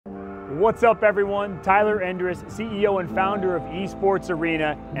What's up everyone? Tyler Endress, CEO and founder of Esports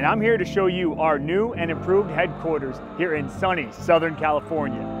Arena, and I'm here to show you our new and improved headquarters here in sunny Southern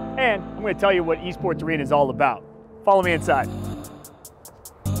California. And I'm going to tell you what Esports Arena is all about. Follow me inside.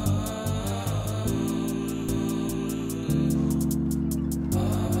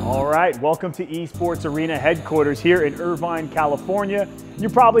 All right, welcome to Esports Arena headquarters here in Irvine, California. You're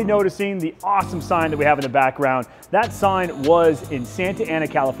probably noticing the awesome sign that we have in the background. That sign was in Santa Ana,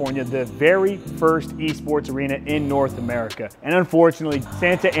 California, the very first Esports Arena in North America. And unfortunately,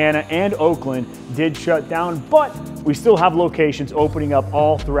 Santa Ana and Oakland did shut down, but we still have locations opening up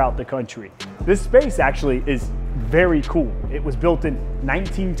all throughout the country. This space actually is very cool. It was built in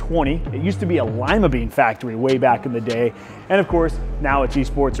 1920. It used to be a lima bean factory way back in the day. And of course, now it's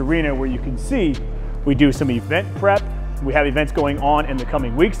Esports Arena, where you can see we do some event prep. We have events going on in the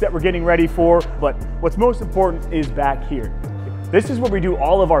coming weeks that we're getting ready for, but what's most important is back here. This is where we do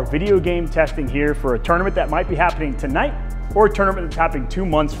all of our video game testing here for a tournament that might be happening tonight or a tournament that's happening 2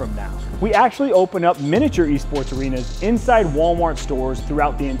 months from now. We actually open up miniature esports arenas inside Walmart stores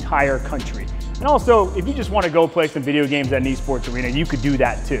throughout the entire country. And also, if you just want to go play some video games at an esports arena, you could do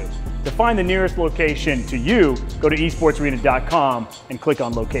that too. To find the nearest location to you, go to esportsarena.com and click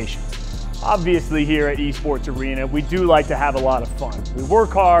on locations. Obviously here at Esports Arena, we do like to have a lot of fun. We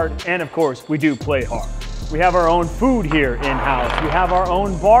work hard, and of course, we do play hard. We have our own food here in-house. We have our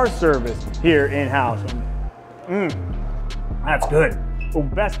own bar service here in-house. That's good. The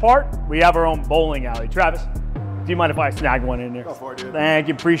best part, we have our own bowling alley. Travis, do you mind if I snag one in there? Go for it, dude. Thank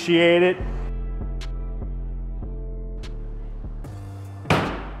you, appreciate it.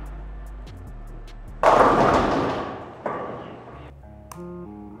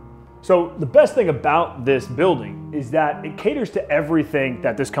 So the best thing about this building is that it caters to everything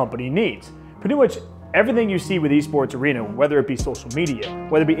that this company needs. Pretty much everything you see with Esports Arena, whether it be social media,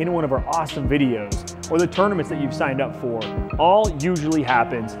 whether it be any one of our awesome videos, or the tournaments that you've signed up for, all usually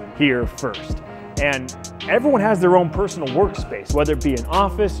happens here first. And everyone has their own personal workspace, whether it be an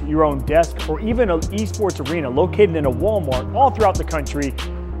office, your own desk, or even an Esports Arena located in a Walmart all throughout the country.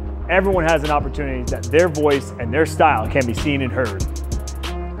 Everyone has an opportunity that their voice and their style can be seen and heard.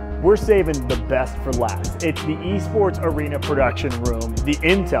 We're saving the best for last. It's the Esports Arena production room, the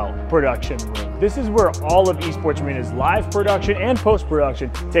Intel production room. This is where all of Esports Arena's live production and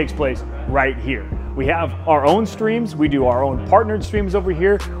post-production takes place right here. We have our own streams, we do our own partnered streams over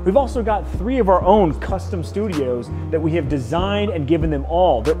here. We've also got 3 of our own custom studios that we have designed and given them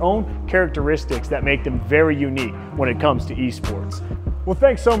all their own characteristics that make them very unique when it comes to esports. Well,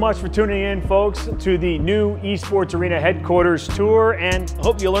 thanks so much for tuning in, folks, to the new Esports Arena headquarters tour, and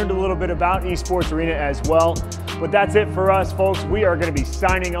hope you learned a little bit about Esports Arena as well. But that's it for us, folks. We are going to be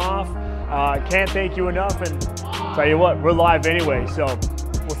signing off. Can't thank you enough, and tell you what, we're live anyway, so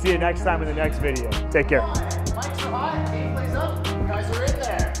we'll see you next time in the next video. Take care.